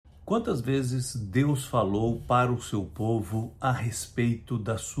Quantas vezes Deus falou para o seu povo a respeito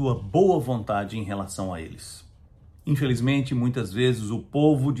da sua boa vontade em relação a eles? Infelizmente, muitas vezes o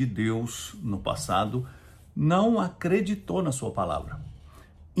povo de Deus, no passado, não acreditou na sua palavra.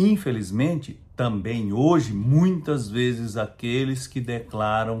 Infelizmente, também hoje, muitas vezes aqueles que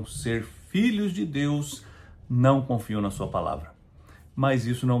declaram ser filhos de Deus não confiam na sua palavra. Mas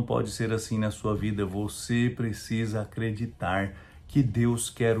isso não pode ser assim na sua vida. Você precisa acreditar que Deus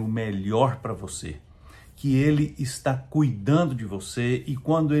quer o melhor para você, que Ele está cuidando de você e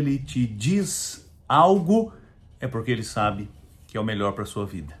quando Ele te diz algo, é porque Ele sabe que é o melhor para a sua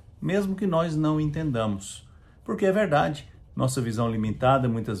vida, mesmo que nós não entendamos, porque é verdade, nossa visão limitada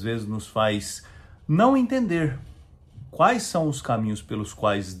muitas vezes nos faz não entender quais são os caminhos pelos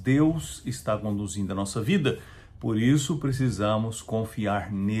quais Deus está conduzindo a nossa vida, por isso precisamos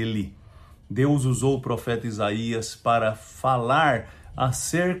confiar nele. Deus usou o profeta Isaías para falar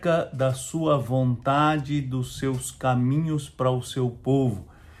acerca da sua vontade, dos seus caminhos para o seu povo.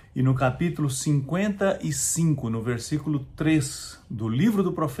 E no capítulo 55, no versículo 3 do livro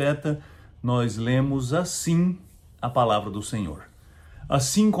do profeta, nós lemos assim a palavra do Senhor.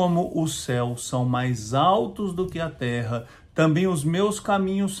 Assim como os céus são mais altos do que a terra, também os meus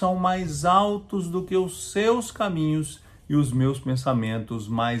caminhos são mais altos do que os seus caminhos, e os meus pensamentos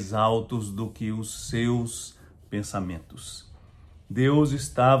mais altos do que os seus pensamentos. Deus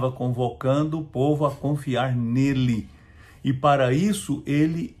estava convocando o povo a confiar nele. E para isso,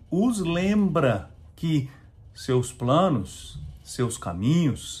 ele os lembra que seus planos, seus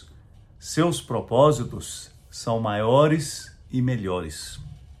caminhos, seus propósitos são maiores e melhores.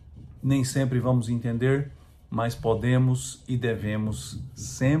 Nem sempre vamos entender, mas podemos e devemos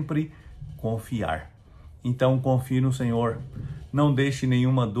sempre confiar. Então confie no Senhor, não deixe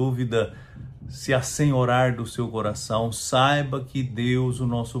nenhuma dúvida se assenhorar do seu coração, saiba que Deus, o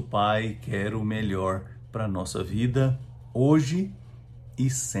nosso Pai, quer o melhor para a nossa vida, hoje e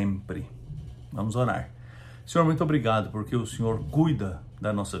sempre. Vamos orar. Senhor, muito obrigado porque o Senhor cuida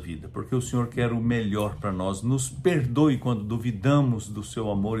da nossa vida, porque o Senhor quer o melhor para nós. Nos perdoe quando duvidamos do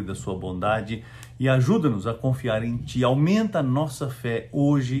seu amor e da sua bondade e ajuda-nos a confiar em Ti. Aumenta a nossa fé.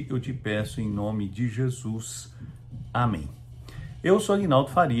 Hoje eu te peço em nome de Jesus. Amém. Eu sou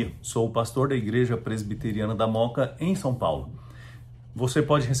Aguinaldo Faria, sou o pastor da Igreja Presbiteriana da Moca, em São Paulo. Você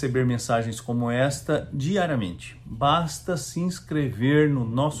pode receber mensagens como esta diariamente. Basta se inscrever no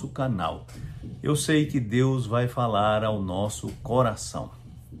nosso canal. Eu sei que Deus vai falar ao nosso coração.